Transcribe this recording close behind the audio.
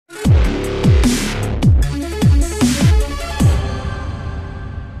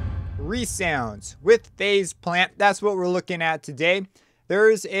resounds with phase plant. That's what we're looking at today.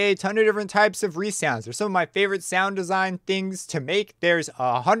 There's a ton of different types of resounds. They're some of my favorite sound design things to make. There's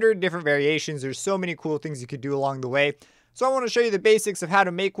 100 different variations. There's so many cool things you could do along the way. So I want to show you the basics of how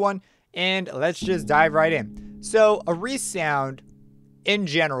to make one, and let's just dive right in. So a resound in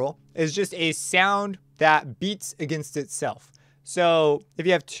general is just a sound that beats against itself. So if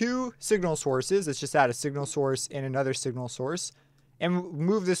you have two signal sources, let's just add a signal source and another signal source and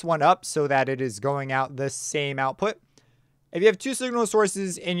move this one up so that it is going out the same output. If you have two signal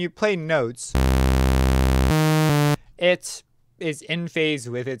sources and you play notes, it is in phase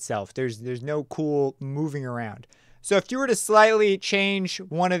with itself. There's no cool moving around. So if you were to slightly change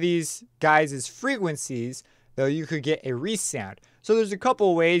one of these guys' frequencies, though, you could get a resound. So there's a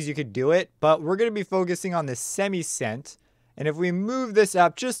couple ways you could do it, but we're going to be focusing on the semicent. And if we move this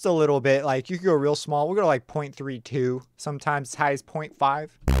up just a little bit, like you could go real small. We'll go to like 0.32, sometimes as high as 0.5.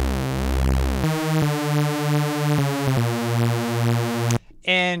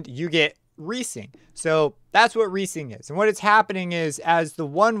 And you get reesing. So that's what reesing is. And what it's happening is as the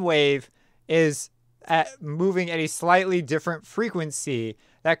one wave is moving at a slightly different frequency,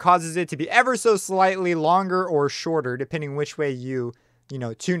 that causes it to be ever so slightly longer or shorter, depending which way you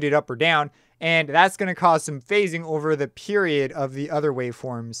tuned it up or down. And that's going to cause some phasing over the period of the other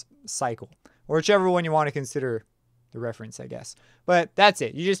waveforms cycle, or whichever one you want to consider the reference, I guess. But that's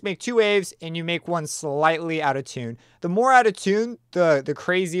it. You just make two waves and you make one slightly out of tune. The more out of tune, the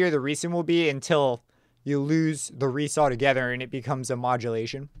crazier the reason will be until you lose the Reese altogether and it becomes a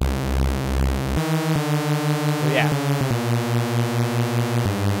modulation. So yeah.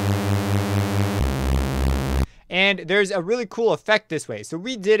 And there's a really cool effect this way. So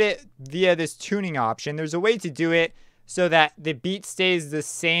we did it via this tuning option. There's a way to do it so that the beat stays the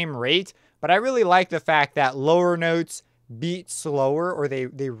same rate. But I really like the fact that lower notes beat slower, or they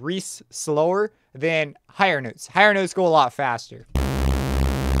Reese slower than higher notes. Higher notes go a lot faster.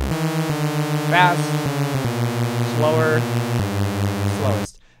 Fast, slower,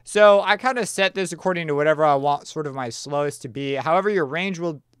 slowest. So I kind of set this according to whatever I want sort of my slowest to be. However, your range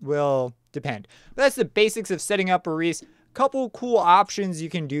will depend. But that's the basics of setting up a Reese. Couple cool options you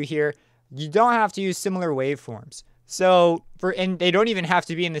can do here. You don't have to use similar waveforms. So and they don't even have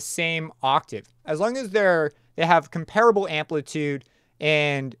to be in the same octave. As long as they have comparable amplitude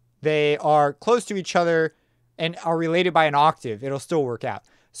and they are close to each other and are related by an octave, it'll still work out.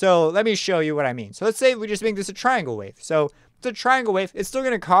 So let me show you what I mean. So let's say we just make this a triangle wave. So it's a triangle wave. It's still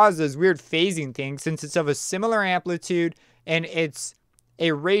going to cause those weird phasing things since it's of a similar amplitude and it's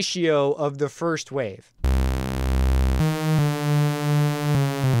a ratio of the first wave.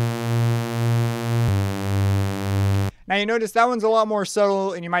 Now you notice that one's a lot more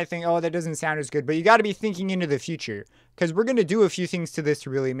subtle and you might think, oh, that doesn't sound as good, but you got to be thinking into the future because we're going to do a few things to this to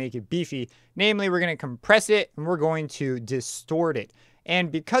really make it beefy. Namely, we're going to compress it and we're going to distort it.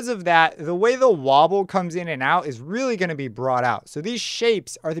 And because of that, the way the wobble comes in and out is really going to be brought out. So these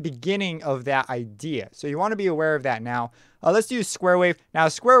shapes are the beginning of that idea. So you want to be aware of that now. Let's do square wave. Now,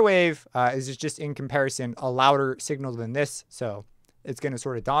 square wave is just in comparison a louder signal than this. So it's going to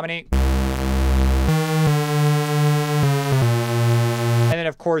sort of dominate. And then,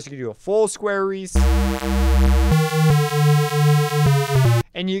 of course, you can do a full square Reese.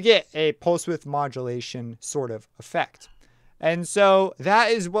 And you get a pulse width modulation sort of effect. And so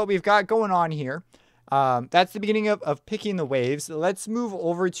that is what we've got going on here. That's the beginning of picking the waves. Let's move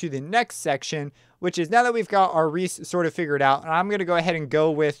over to the next section, which is now that we've got our Reese sort of figured out, and I'm going to go ahead and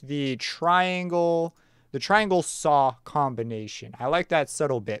go with the triangle saw combination. I like that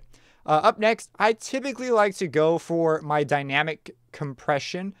subtle bit. Up next, I typically like to go for my dynamic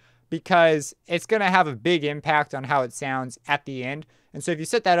compression because it's going to have a big impact on how it sounds at the end. And so if you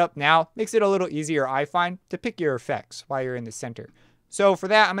set that up now, makes it a little easier, I find, to pick your effects while you're in the center. So for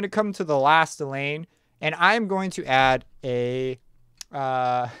that, I'm going to come to the last lane, and I'm going to add a,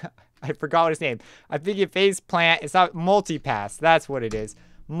 I forgot what its name. I think it phase plant. It's not multipass. That's what it is.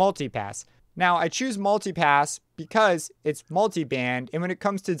 Multipass. Now, I choose multipass because it's multiband, and when it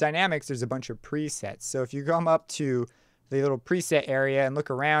comes to dynamics, there's a bunch of presets. So if you come up to the little preset area and look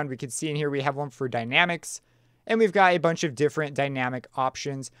around, we can see in here we have one for dynamics, and we've got a bunch of different dynamic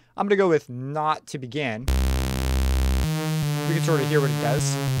options. I'm going to go with not to begin. We can sort of hear what it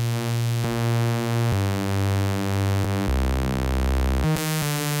does.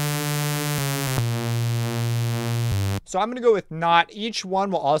 So I'm going to go with not. Each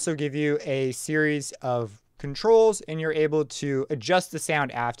one will also give you a series of controls, and you're able to adjust the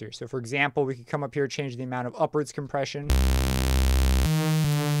sound after. So for example, we could come up here, change the amount of upwards compression,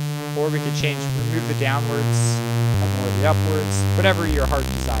 or we could remove the downwards, have more of the upwards, whatever your heart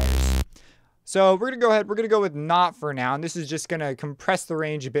desires. So we're going to go with not for now. And this is just going to compress the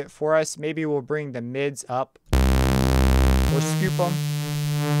range a bit for us. Maybe we'll bring the mids up or scoop them.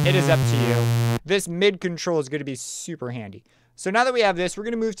 It is up to you. This mid control is going to be super handy. So now that we have this, we're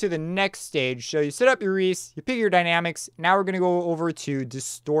going to move to the next stage. So you set up your Reese, you pick your dynamics. Now we're going to go over to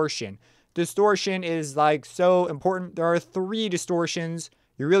distortion. Distortion is like so important. There are 3 distortions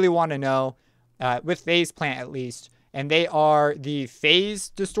you really want to know with phase plant at least. And they are the phase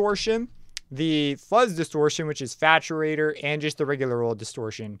distortion, the fuzz distortion, which is saturator, and just the regular old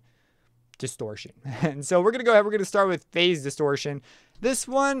distortion. And so we're going to go ahead. We're going to start with phase distortion. This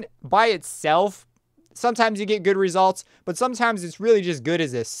one by itself, sometimes you get good results, but sometimes it's really just good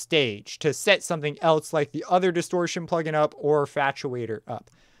as a stage to set something else like the other distortion plugin up or fatuator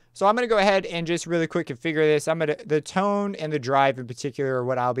up. So I'm going to go ahead and just really quick configure this. The tone and the drive in particular are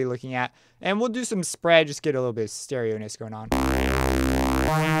what I'll be looking at. And we'll do some spread, just get a little bit of stereo-ness going on.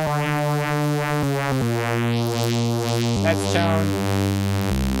 That's tone.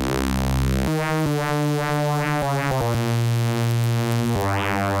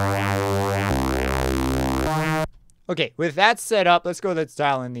 Okay, with that set up, let's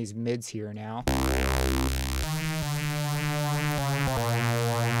dial in these mids here now.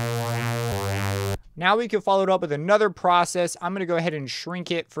 Now we can follow it up with another process. I'm going to go ahead and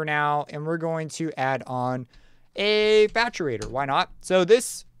shrink it for now, and we're going to add on a saturator. Why not? So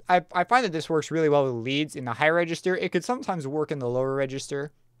this, I find that this works really well with leads in the high register. It could sometimes work in the lower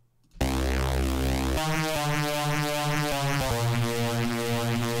register.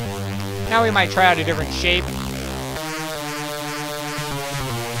 Now we might try out a different shape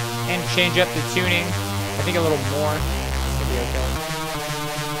and change up the tuning. I think a little more should be okay.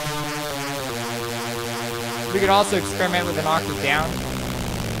 We could also experiment with an octave down.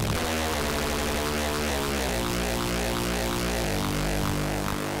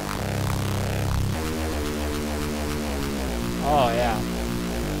 Oh, yeah.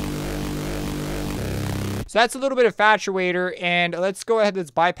 So that's a little bit of fatuator, and let's go ahead,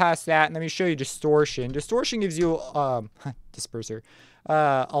 let's bypass that, and let me show you distortion. Distortion gives you, disperser,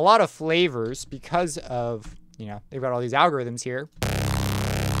 a lot of flavors because of, you know, they've got all these algorithms here.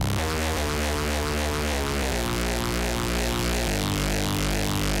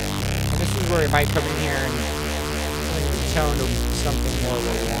 And this is where we might come in here and change the tone to something more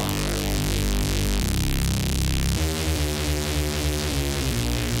what we want.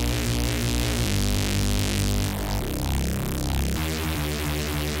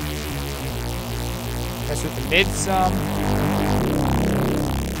 Mess with the mid some.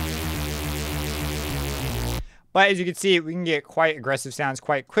 But as you can see, we can get quite aggressive sounds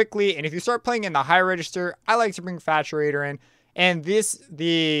quite quickly. And if you start playing in the high register, I like to bring Faturator in. And this,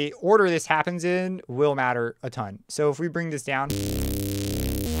 the order this happens in will matter a ton. So if we bring this down,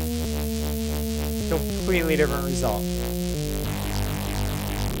 completely different result.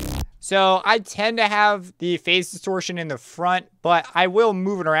 So I tend to have the phase distortion in the front, but I will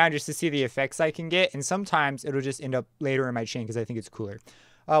move it around just to see the effects I can get. And sometimes it'll just end up later in my chain because I think it's cooler.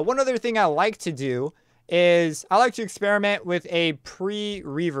 One other thing I like to do is I like to experiment with a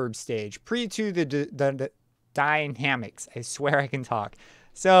pre-reverb stage, pre to the dynamics. I swear I can talk.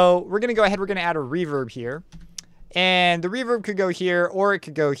 So we're going to go ahead. We're going to add a reverb here. And the reverb could go here or it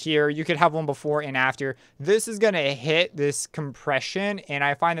could go here. You could have one before and after. This is going to hit this compression, and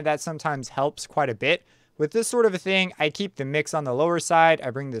I find that that sometimes helps quite a bit. With this sort of a thing, I keep the mix on the lower side. I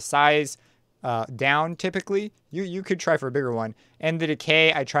bring the size down typically. You could try for a bigger one. And the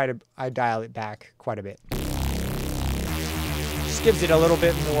decay, I dial it back quite a bit. Just gives it a little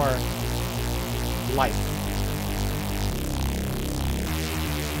bit more life.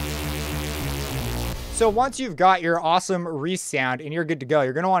 So once you've got your awesome Reese sound and you're good to go,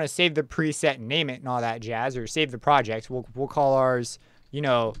 you're going to want to save the preset and name it and all that jazz, or save the project. We'll call ours, you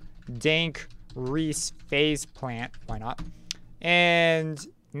know, Dank Reese Phase Plant. Why not? And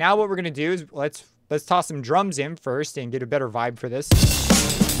now what we're going to do is let's toss some drums in first and get a better vibe for this.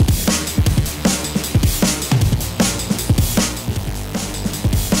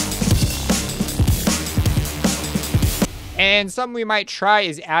 And something we might try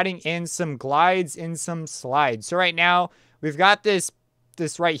is adding in some glides and some slides. So right now we've got this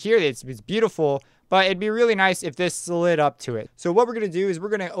right here. It's beautiful, but it'd be really nice if this slid up to it. So what we're going to do is we're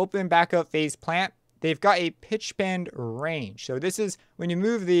going to open back up Phase Plant. They've got a pitch bend range. So this is when you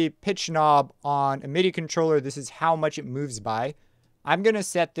move the pitch knob on a MIDI controller, this is how much it moves by. I'm going to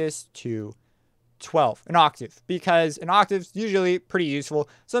set this to 12, an octave, because an octave's usually pretty useful.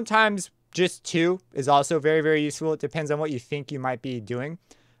 Sometimes just 2 is also very, very useful. It depends on what you think you might be doing.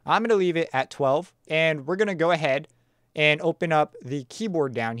 I'm going to leave it at 12, and we're going to go ahead and open up the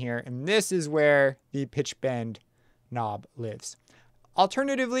keyboard down here. And this is where the pitch bend knob lives.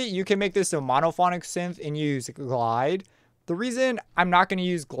 Alternatively, you can make this a monophonic synth and use glide. The reason I'm not going to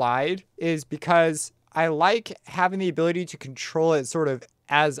use glide is because I like having the ability to control it sort of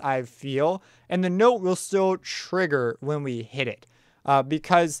as I feel, and the note will still trigger when we hit it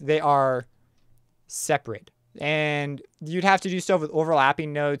because they are separate. And you'd have to do stuff with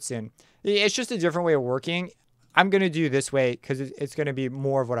overlapping notes, and it's just a different way of working. I'm going to do this way because it's going to be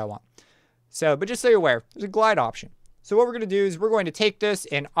more of what I want. So, but just so you're aware, there's a glide option. So what we're going to do is we're going to take this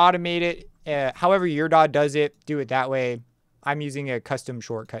and automate it. However your DAW does it, do it that way. I'm using a custom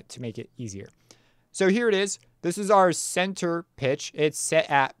shortcut to make it easier. So here it is. This is our center pitch. It's set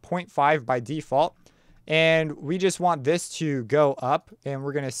at 0.5 by default. And we just want this to go up, and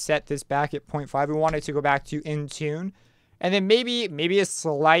we're going to set this back at 0.5. We want it to go back to in tune. And then maybe a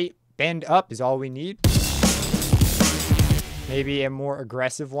slight bend up is all we need. Maybe a more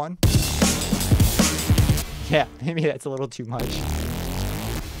aggressive one. Yeah, maybe that's a little too much.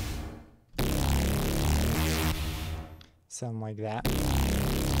 Something like that.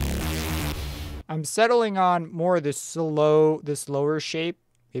 I'm settling on more of this slower shape.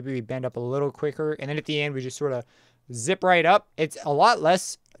 Maybe we bend up a little quicker. And then at the end, we just sort of zip right up. It's a lot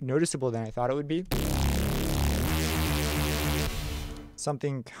less noticeable than I thought it would be.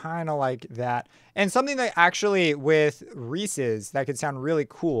 Something kind of like that. And something that actually with Reese's that could sound really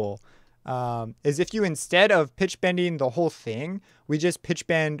cool is if you, instead of pitch bending the whole thing, we just pitch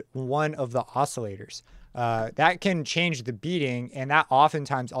bend one of the oscillators. That can change the beating, and that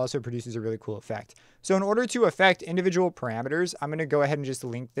oftentimes also produces a really cool effect. So in order to affect individual parameters, I'm going to go ahead and just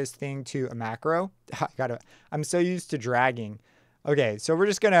link this thing to a macro. I'm so used to dragging. Okay, so we're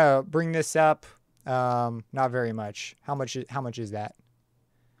just going to bring this up. Not very much. How much is that?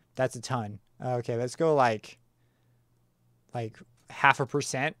 That's a ton. Okay, let's go like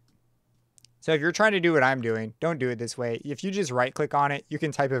 0.5%. So if you're trying to do what I'm doing, don't do it this way. If you just right click on it, you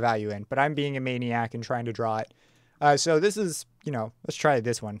can type a value in, but I'm being a maniac and trying to draw it. So this is, let's try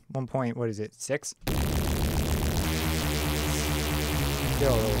this one. 6?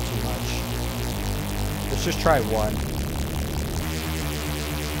 Still a little too much. Let's just try 1.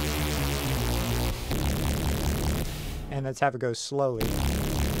 And let's have it go slowly.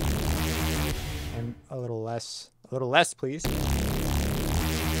 And a little less, please.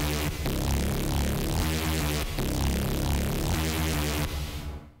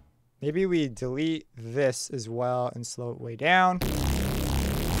 Maybe we delete this as well and slow it way down.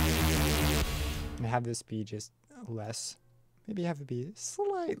 And have this be just less. Maybe have it be a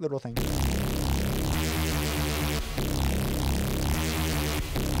slight little thing.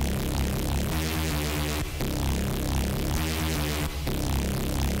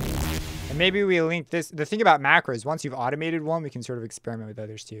 And maybe we link this. The thing about macros, once you've automated one, we can sort of experiment with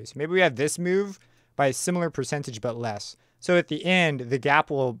others too. So maybe we have this move by a similar percentage but less. So at the end, the gap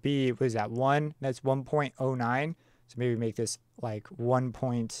will be, what is that, 1? That's 1.09. So maybe make this like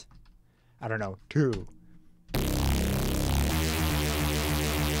 2.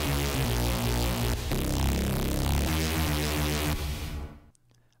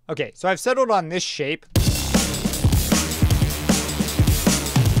 Okay, so I've settled on this shape.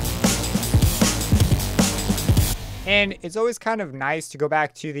 And it's always kind of nice to go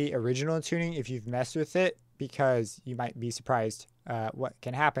back to the original tuning if you've messed with it, because you might be surprised what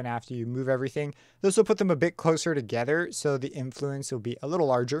can happen after you move everything. This will put them a bit closer together, so the influence will be a little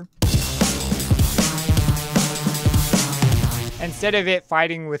larger. Instead of it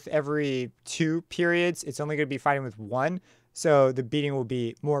fighting with every 2 periods, it's only going to be fighting with 1, so the beating will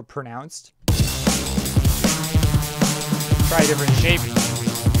be more pronounced. Try a different shape.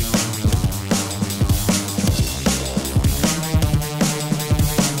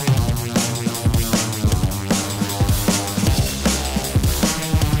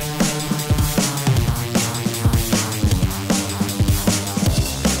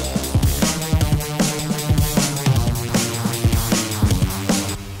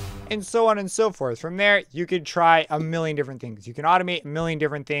 And so on and so forth. From there, you could try a million different things. You can automate a million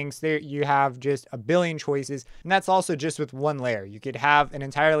different things. There you have just a billion choices. And that's also just with one layer. You could have an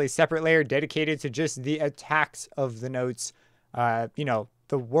entirely separate layer dedicated to just the attacks of the notes. The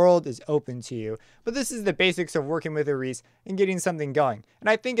world is open to you. But this is the basics of working with a Reese and getting something going. And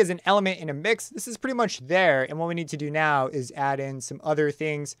I think as an element in a mix, this is pretty much there. And what we need to do now is add in some other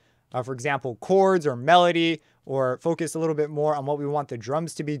things. For example, chords or melody, or focus a little bit more on what we want the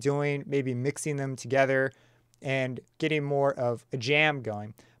drums to be doing, maybe mixing them together and getting more of a jam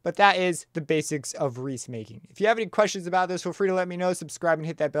going. But that is the basics of Reese making. If you have any questions about this, feel free to let me know, subscribe and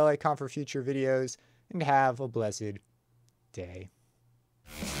hit that bell icon for future videos, and have a blessed day.